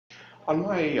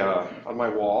On my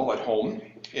wall at home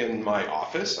in my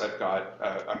office, I've got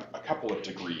a couple of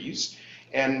degrees,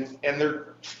 and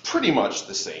they're pretty much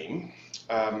the same.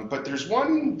 But there's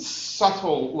one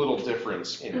subtle little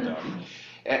difference in them.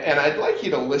 And I'd like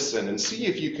you to listen and see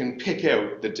if you can pick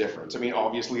out the difference. I mean,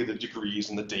 obviously the degrees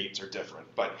and the dates are different,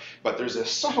 but there's a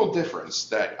subtle difference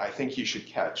that I think you should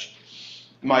catch.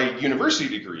 My university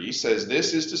degree says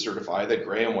this is to certify that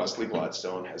Graham Wesley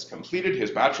Gladstone has completed his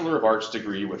Bachelor of Arts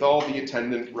degree with all the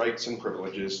attendant rights and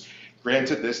privileges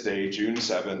granted this day, June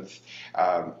 7th.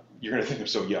 You're going to think I'm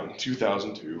so young,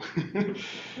 2002.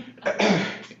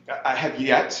 I have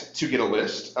yet to get a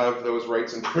list of those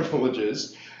rights and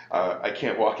privileges. I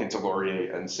can't walk into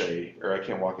Laurier and say, or I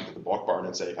can't walk into the book barn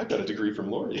and say, I've got a degree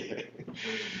from Laurier.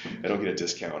 I don't get a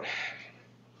discount.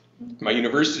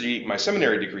 My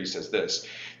seminary degree says this: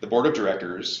 the board of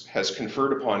directors has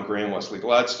conferred upon Graham Wesley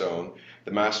Gladstone, the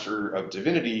Master of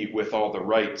Divinity, with all the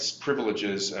rights,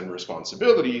 privileges, and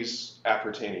responsibilities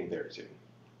appertaining thereto.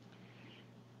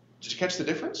 Did you catch the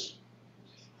difference?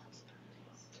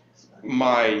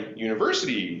 My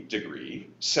university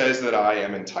degree says that I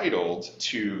am entitled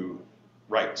to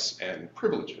rights and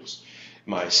privileges.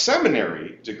 My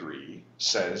seminary degree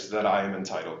says that I am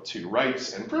entitled to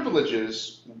rights and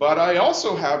privileges, but I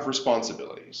also have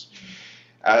responsibilities.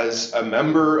 As a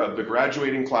member of the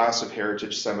graduating class of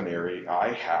Heritage Seminary,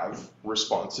 I have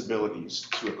responsibilities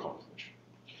to accomplish.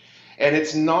 And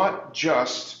it's not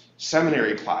just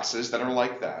seminary classes that are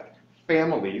like that.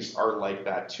 Families are like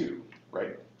that too,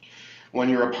 right? When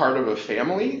you're a part of a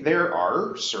family, there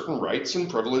are certain rights and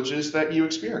privileges that you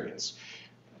experience.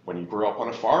 When you grow up on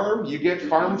a farm, you get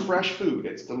farm fresh food.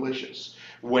 It's delicious.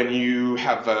 When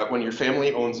your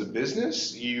family owns a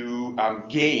business, you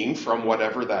gain from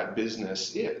whatever that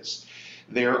business is.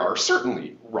 There are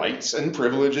certainly rights and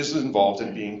privileges involved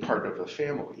in being part of a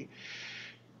family,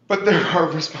 but there are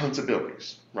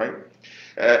responsibilities, right?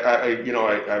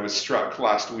 I was struck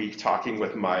last week talking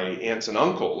with my aunts and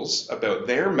uncles about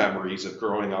their memories of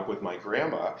growing up with my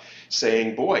grandma,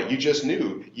 saying, boy, you just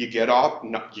knew you get off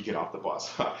the bus,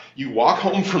 you walk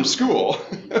home from school,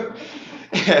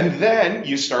 and then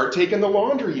you start taking the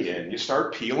laundry in, you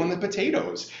start peeling the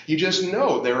potatoes. You just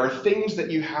know there are things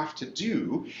that you have to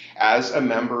do as a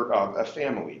member of a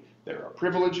family. There are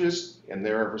privileges and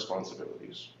there are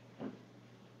responsibilities.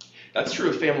 That's true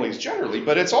of families generally,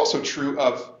 but it's also true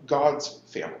of God's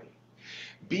family.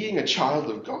 Being a child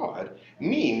of God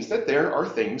means that there are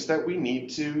things that we need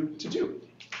to do.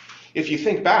 If you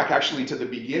think back actually to the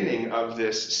beginning of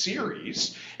this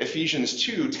series, Ephesians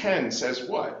 2:10 says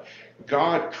what?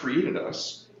 God created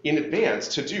us in advance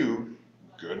to do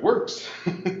good works.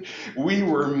 We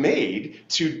were made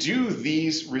to do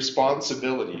these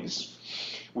responsibilities.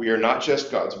 We are not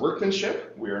just God's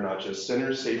workmanship. We are not just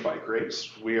sinners saved by grace.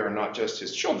 We are not just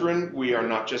his children. We are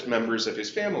not just members of his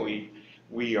family.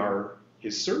 We are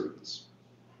his servants.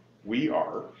 We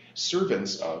are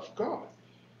servants of God,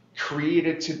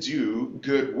 created to do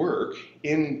good work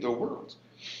in the world.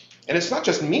 And it's not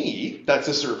just me that's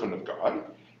a servant of God.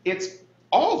 It's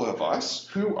all of us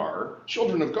who are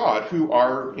children of God, who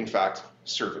are, in fact,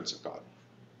 servants of God.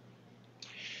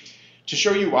 To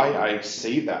show you why I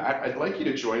say that, I'd like you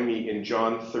to join me in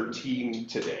John 13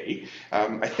 today.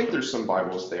 I think there's some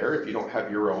Bibles there. If you don't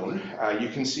have your own, you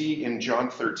can see in John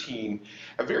 13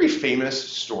 a very famous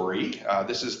story.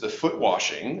 This is the foot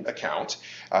washing account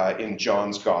in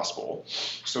John's Gospel.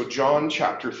 So John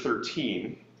chapter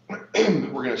 13,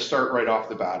 we're going to start right off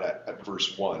the bat at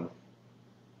verse 1.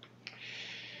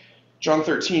 John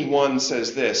 13:1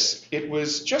 says this: "It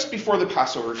was just before the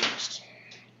Passover feast.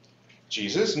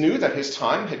 Jesus knew that his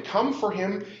time had come for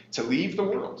him to leave the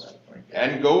world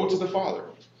and go to the Father.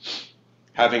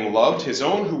 Having loved his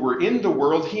own who were in the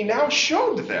world, he now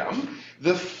showed them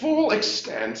the full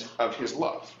extent of his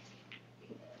love.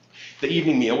 The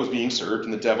evening meal was being served,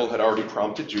 and the devil had already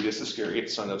prompted Judas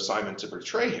Iscariot, son of Simon, to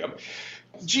betray him.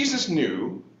 Jesus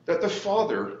knew that the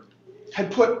Father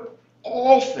had put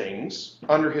all things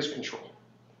under his control,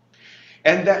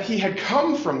 and that he had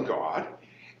come from God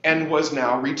and was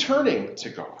now returning to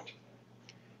God.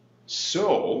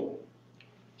 So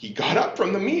he got up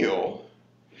from the meal,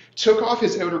 took off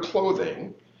his outer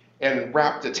clothing, and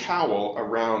wrapped a towel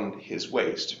around his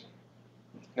waist."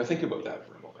 Now think about that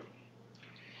for a moment.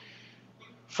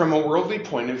 From a worldly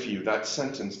point of view, that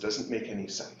sentence doesn't make any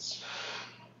sense.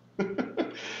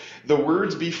 The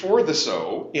words before the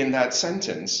 "so" in that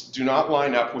sentence do not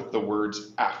line up with the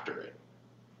words after it,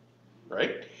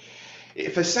 right?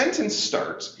 If a sentence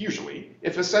starts, he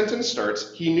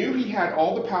knew he had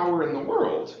all the power in the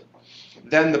world,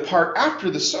 then the part after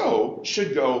the so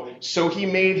should go, so he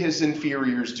made his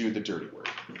inferiors do the dirty work,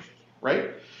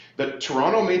 right? The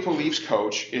Toronto Maple Leafs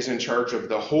coach is in charge of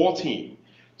the whole team.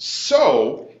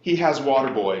 So he has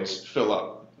water boys fill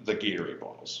up the Gatorade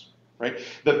bottles, right?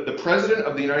 The president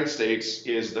of the United States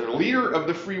is the leader of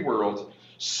the free world.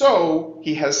 So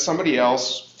he has somebody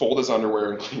else fold his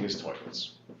underwear and clean his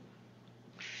toilets.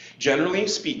 Generally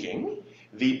speaking,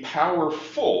 the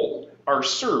powerful are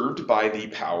served by the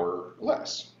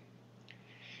powerless.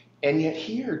 And yet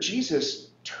here, Jesus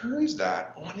turns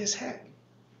that on his head.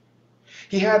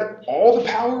 He had all the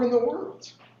power in the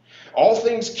world. All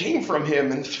things came from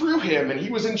him and through him, and he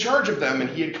was in charge of them, and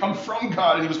he had come from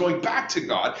God, and he was going back to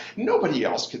God. Nobody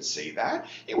else could say that.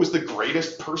 It was the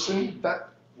greatest person that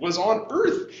was on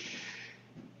earth.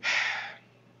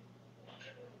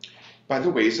 By the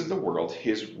ways of the world,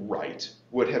 his right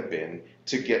would have been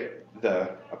to get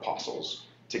the apostles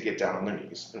to get down on their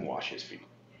knees and wash his feet.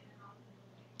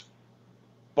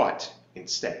 But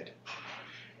instead,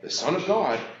 the Son of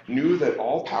God knew that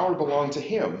all power belonged to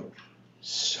him,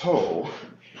 so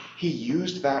he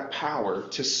used that power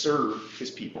to serve his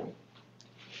people.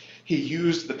 He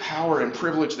used the power and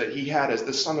privilege that he had as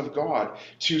the Son of God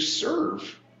to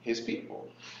serve his people.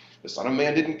 The Son of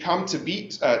Man didn't come to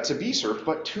be served,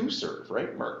 but to serve,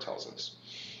 right? Mark tells us.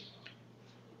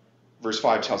 Verse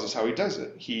 5 tells us how he does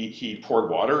it. He poured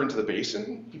water into the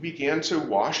basin. He began to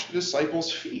wash the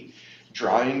disciples' feet,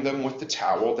 drying them with the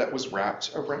towel that was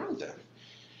wrapped around them.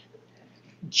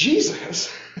 Jesus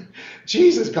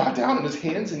got down on his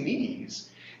hands and knees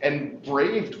and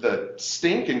braved the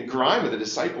stink and grime of the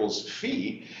disciples'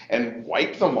 feet and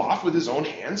wiped them off with his own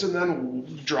hands and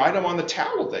then dried them on the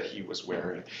towel that he was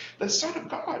wearing. The Son of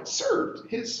God served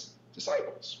his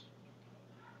disciples.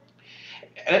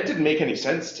 And it didn't make any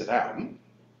sense to them,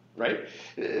 right?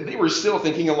 They were still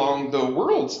thinking along the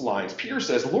world's lines. Peter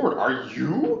says, Lord, are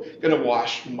you going to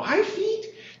wash my feet?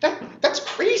 That's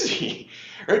crazy.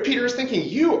 Right? Peter is thinking,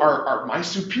 you are my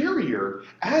superior,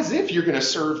 as if you're going to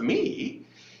serve me.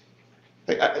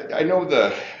 I know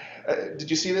did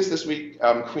you see this week?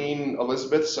 Queen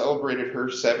Elizabeth celebrated her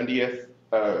 70th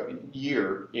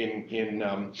year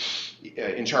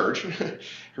in charge,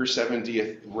 her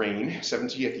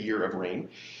 70th year of reign.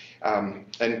 And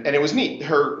it was neat.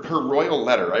 Her royal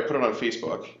letter, I put it on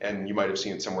Facebook, and you might have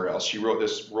seen it somewhere else. She wrote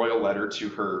this royal letter to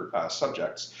her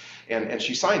subjects, and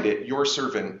she signed it, your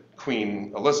servant,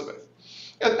 Queen Elizabeth.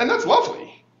 And that's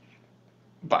lovely.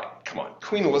 But come on,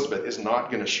 Queen Elizabeth is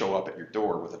not going to show up at your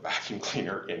door with a vacuum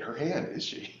cleaner in her hand, is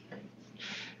she?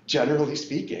 Generally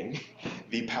speaking,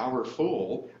 the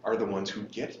powerful are the ones who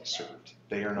get served.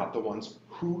 They are not the ones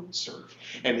who serve.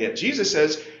 And yet Jesus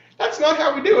says, that's not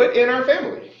how we do it in our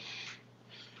family.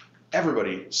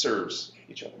 Everybody serves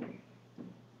each other.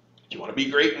 If you want to be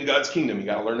great in God's kingdom, you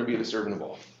got to learn to be the servant of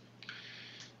all.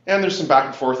 And there's some back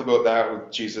and forth about that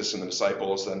with Jesus and the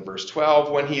disciples. Then verse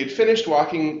 12, when he had finished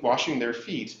washing their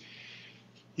feet,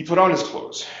 he put on his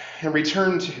clothes and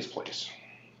returned to his place.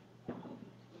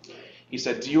 He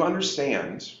said, do you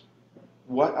understand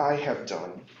what I have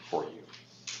done for you?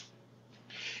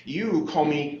 You call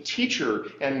me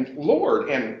teacher and Lord,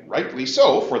 and rightly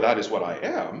so, for that is what I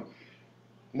am.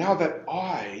 Now that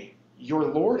I, your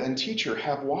Lord and teacher,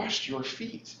 have washed your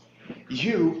feet,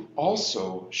 you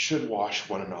also should wash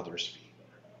one another's feet.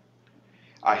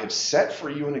 I have set for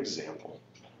you an example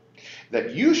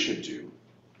that you should do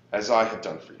as I have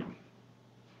done for you.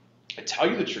 I tell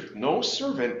you the truth, no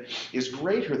servant is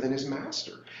greater than his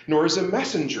master, nor is a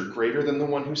messenger greater than the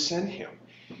one who sent him.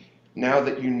 Now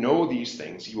that you know these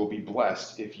things, you will be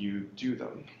blessed if you do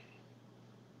them.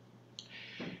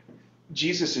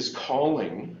 Jesus is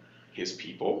calling his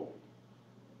people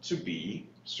to be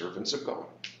servants of God.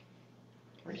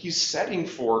 He's setting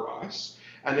for us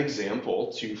an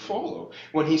example to follow.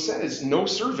 When he says no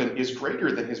servant is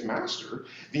greater than his master,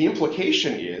 the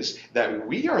implication is that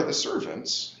we are the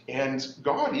servants and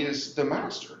God is the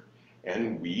master,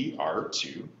 and we are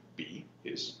to be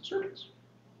his servants.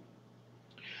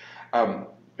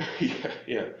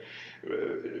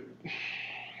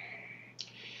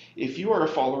 If you are a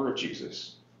follower of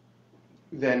Jesus,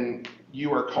 then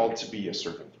you are called to be a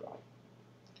servant of God.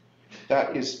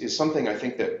 That is something I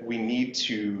think that we need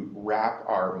to wrap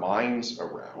our minds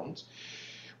around.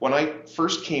 When I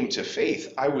first came to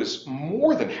faith, I was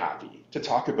more than happy to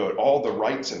talk about all the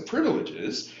rights and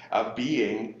privileges of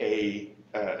being a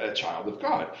child of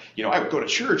God. You know, I would go to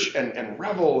church and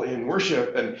revel in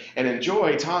worship and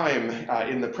enjoy time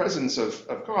in the presence of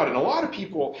God. And a lot of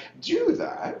people do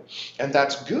that, and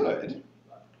that's good.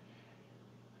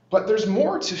 But there's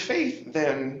more to faith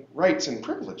than rights and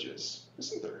privileges,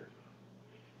 isn't there?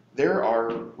 there are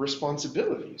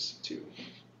responsibilities too.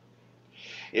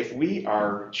 If we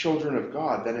are children of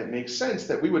God, then it makes sense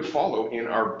that we would follow in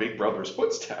our big brother's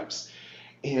footsteps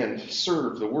and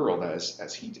serve the world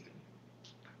as he did.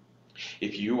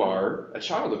 If you are a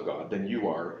child of God, then you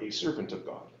are a servant of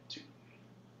God too.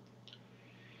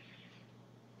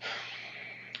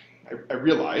 I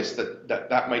realized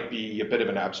that might be a bit of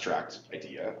an abstract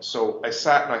idea, so I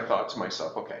sat and I thought to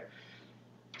myself, okay,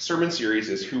 sermon series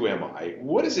is who am I?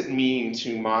 What does it mean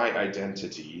to my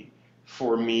identity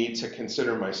for me to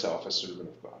consider myself a servant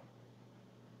of God?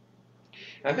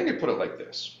 And I think I put it like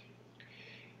this.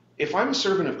 If I'm a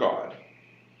servant of God,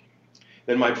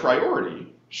 then my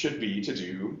priority should be to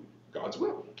do God's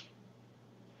will.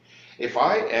 If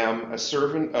I am a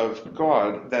servant of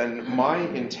God, then my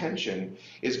intention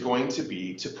is going to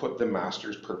be to put the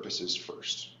master's purposes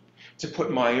first, to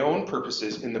put my own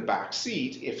purposes in the back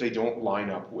seat if they don't line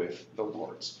up with the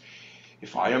Lord's.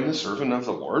 If I am the servant of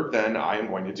the Lord, then I am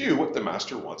going to do what the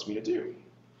master wants me to do.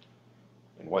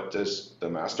 And what does the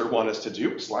master want us to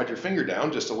do? Slide your finger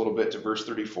down just a little bit to verse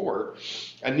 34.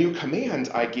 A new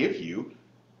command I give you,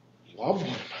 love one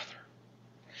another.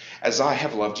 As I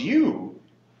have loved you,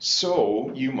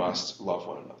 so you must love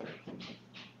one another.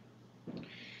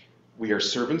 We are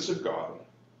servants of God,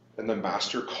 and the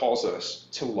master calls us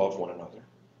to love one another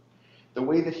the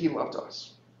way that he loved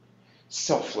us,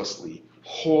 selflessly,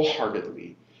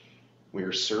 wholeheartedly. We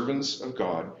are servants of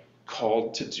God,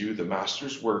 called to do the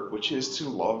master's work, which is to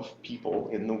love people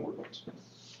in the world.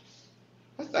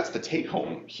 That's the take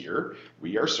home here.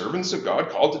 We are servants of God,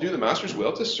 called to do the master's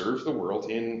will, to serve the world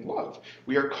in love.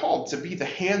 We are called to be the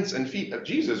hands and feet of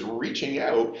Jesus, reaching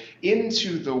out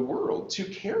into the world to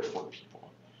care for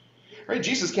people. Right?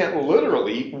 Jesus can't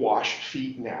literally wash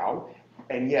feet now,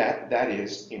 and yet that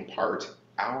is in part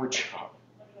our job.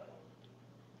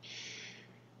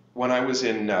 When I was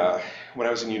in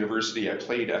university, I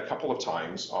played a couple of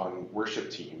times on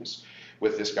worship teams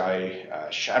with this guy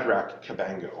Shadrach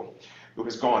Cabango, who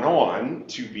has gone on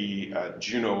to be a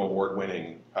Juno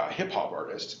Award-winning hip-hop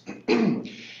artist.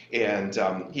 And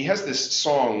he has this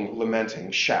song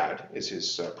lamenting, Shad is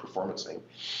his performance name.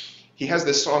 He has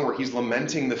this song where he's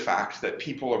lamenting the fact that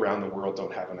people around the world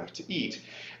don't have enough to eat.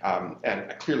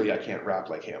 And clearly I can't rap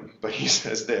like him, but he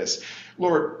says this,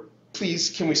 Lord, please,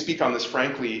 can we speak on this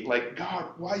frankly? Like, God,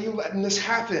 why are you letting this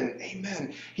happen?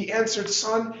 Amen. He answered,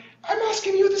 son, I'm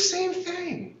asking you the same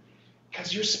thing.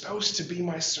 Because you're supposed to be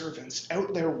my servants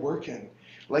out there working,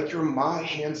 like you're my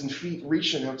hands and feet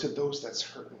reaching out to those that's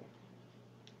hurting.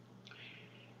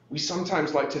 We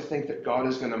sometimes like to think that God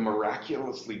is going to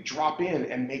miraculously drop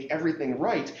in and make everything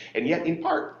right, and yet in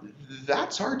part,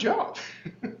 that's our job.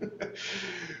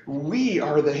 We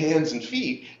are the hands and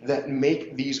feet that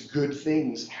make these good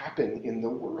things happen in the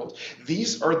world.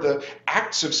 These are the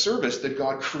acts of service that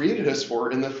God created us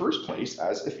for in the first place,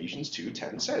 as Ephesians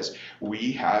 2:10 says.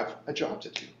 We have a job to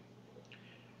do.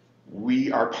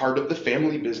 We are part of the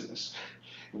family business,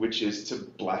 which is to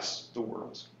bless the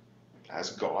world,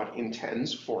 as God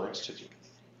intends for us to do.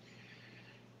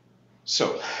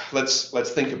 So let's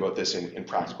think about this in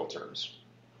practical terms.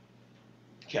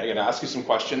 Okay, I'm going to ask you some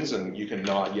questions, and you can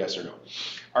nod yes or no.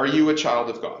 Are you a child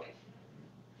of God?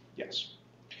 Yes.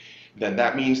 Then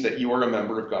that means that you are a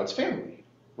member of God's family,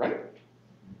 right?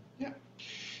 Yeah.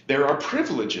 There are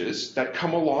privileges that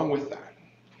come along with that.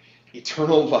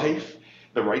 Eternal life,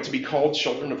 the right to be called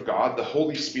children of God, the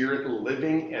Holy Spirit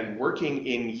living and working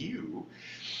in you.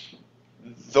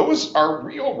 Those are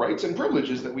real rights and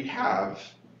privileges that we have.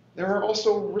 There are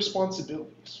also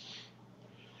responsibilities.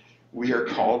 We are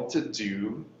called to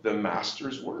do the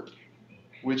master's work,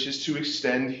 which is to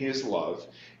extend his love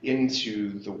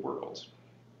into the world.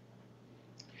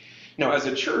 Now, as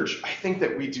a church, I think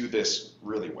that we do this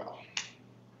really well.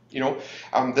 You know,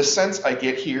 the sense I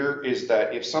get here is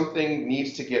that if something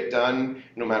needs to get done,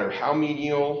 no matter how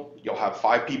menial, you'll have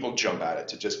 5 people jump at it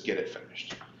to just get it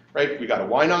finished. Right? We got a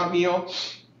why not meal?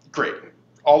 Great.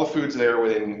 All the food's there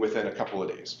within a couple of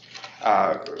days.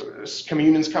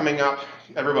 Communion's coming up.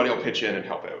 Everybody will pitch in and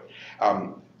help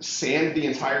out. Sand the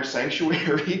entire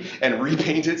sanctuary and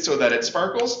repaint it so that it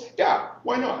sparkles? Yeah,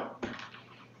 why not?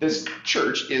 This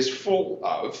church is full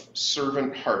of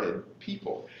servant-hearted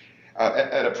people.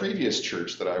 At a previous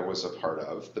church that I was a part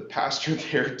of, the pastor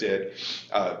there did,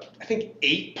 I think,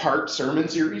 8-part sermon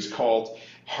series called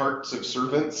Hearts of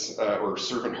Servants, or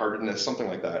Servant-Heartedness, something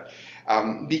like that.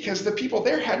 Because the people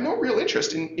there had no real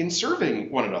interest in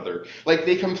serving one another. Like,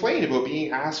 they complained about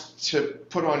being asked to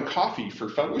put on coffee for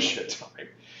fellowship time.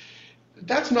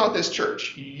 That's not this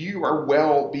church. You are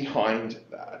well behind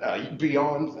that,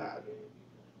 beyond that.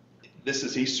 This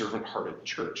is a servant-hearted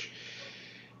church.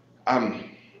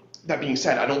 That being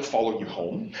said, I don't follow you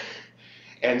home.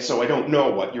 And so I don't know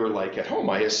what you're like at home.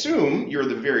 I assume you're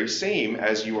the very same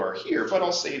as you are here, but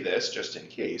I'll say this just in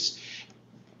case.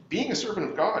 Being a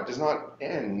servant of God does not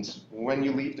end when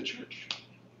you leave the church.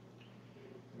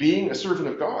 Being a servant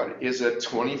of God is a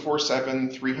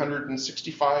 24/7,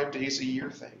 365 days a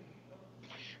year thing.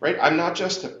 Right? I'm not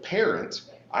just a parent,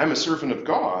 I'm a servant of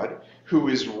God who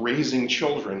is raising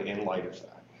children in light of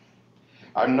that.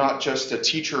 I'm not just a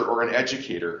teacher or an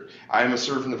educator. I'm a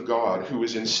servant of God who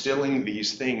is instilling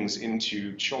these things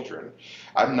into children.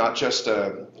 I'm not just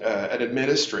an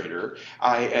administrator.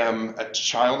 I am a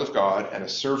child of God and a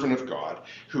servant of God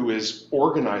who is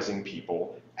organizing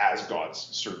people as God's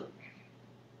servant.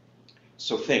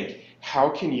 So think, how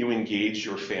can you engage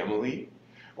your family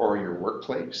or your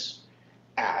workplace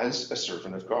as a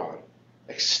servant of God,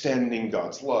 extending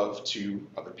God's love to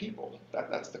other people?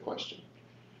 That's the question.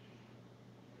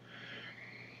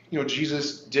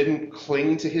 Jesus didn't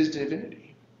cling to his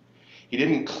divinity. He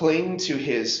didn't cling to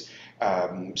his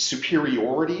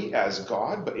superiority as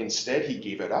God, but instead he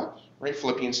gave it up. Right?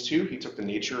 Philippians 2, he took the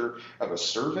nature of a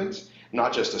servant,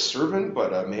 not just a servant,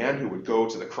 but a man who would go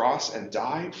to the cross and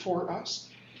die for us.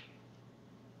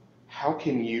 How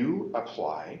can you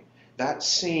apply that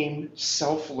same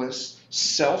selfless,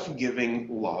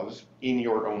 self-giving love in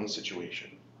your own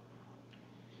situation?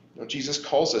 Jesus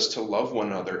calls us to love one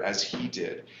another as he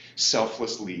did,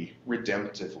 selflessly,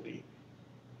 redemptively.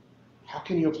 How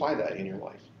can you apply that in your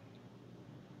life?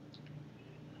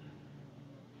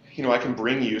 I can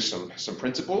bring you some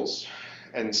principles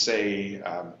and say,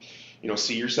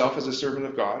 see yourself as a servant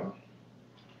of God.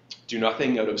 Do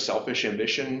nothing out of selfish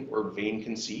ambition or vain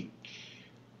conceit.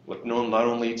 Look not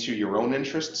only to your own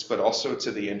interests, but also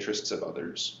to the interests of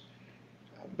others.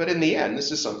 But in the end,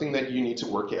 this is something that you need to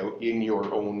work out in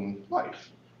your own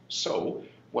life. So,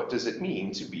 what does it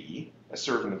mean to be a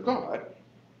servant of God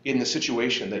in the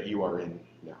situation that you are in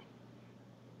now?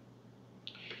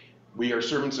 We are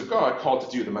servants of God called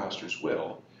to do the Master's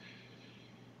will.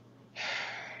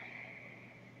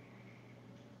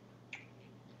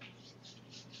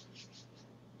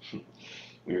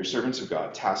 We are servants of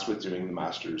God tasked with doing the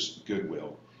Master's good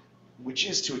will, which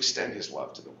is to extend his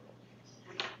love to the world.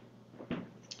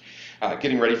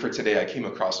 Getting ready for today, I came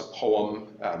across a poem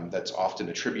that's often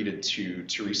attributed to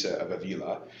Teresa of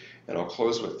Avila, and I'll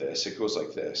close with this. It goes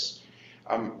like this.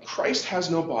 Christ has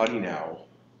no body now,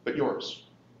 but yours.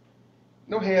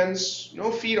 No hands, no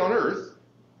feet on earth,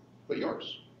 but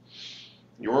yours.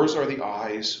 Yours are the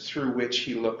eyes through which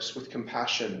he looks with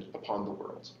compassion upon the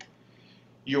world.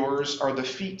 Yours are the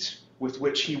feet with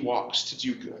which he walks to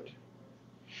do good.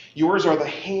 Yours are the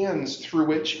hands through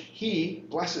which he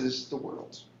blesses the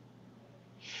world.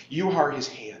 You are his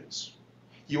hands.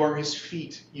 You are his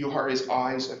feet. You are his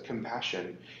eyes of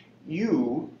compassion.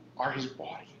 You are his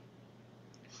body.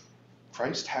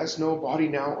 Christ has no body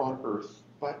now on earth,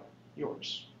 but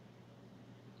yours.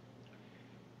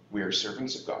 We are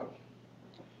servants of God,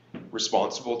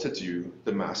 responsible to do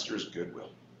the Master's good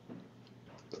will.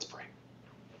 Let's pray.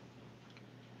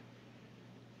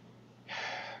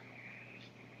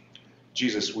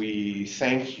 Jesus, we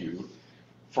thank you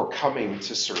for coming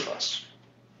to serve us.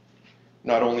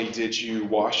 Not only did you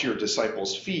wash your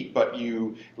disciples' feet, but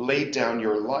you laid down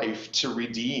your life to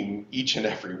redeem each and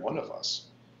every one of us.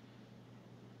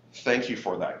 Thank you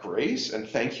for that grace, and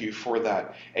thank you for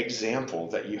that example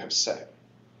that you have set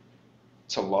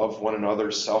to love one another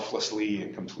selflessly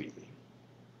and completely.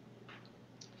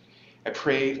 I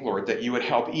pray, Lord, that you would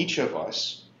help each of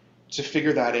us to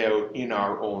figure that out in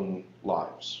our own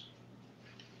lives.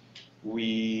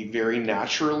 We very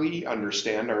naturally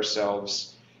understand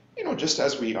ourselves, just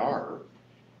as we are.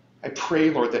 I pray,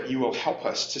 Lord, that you will help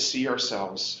us to see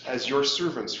ourselves as your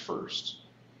servants first.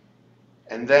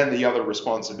 And then the other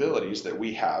responsibilities that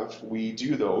we have, we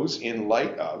do those in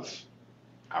light of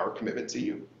our commitment to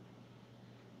you.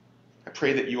 I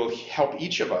pray that you will help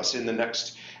each of us in the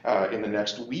next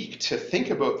week to think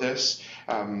about this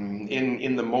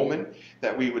in the moment,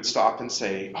 that we would stop and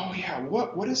say, oh yeah,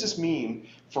 what does this mean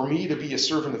for me to be a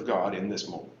servant of God in this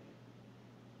moment?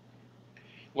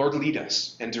 Lord, lead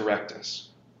us and direct us.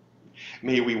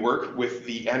 May we work with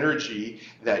the energy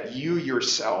that you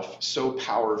yourself so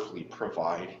powerfully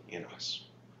provide in us.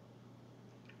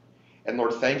 And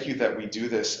Lord, thank you that we do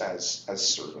this as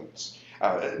servants.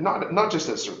 Not just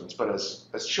as servants, but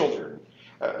as children.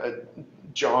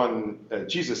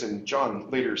 Jesus in John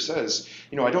later says,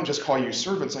 I don't just call you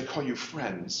servants, I call you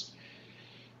friends.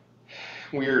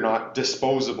 We are not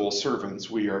disposable servants.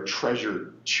 We are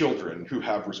treasured children who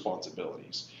have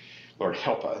responsibilities. Lord,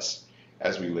 help us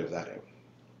as we live that out.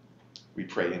 We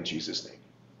pray in Jesus' name.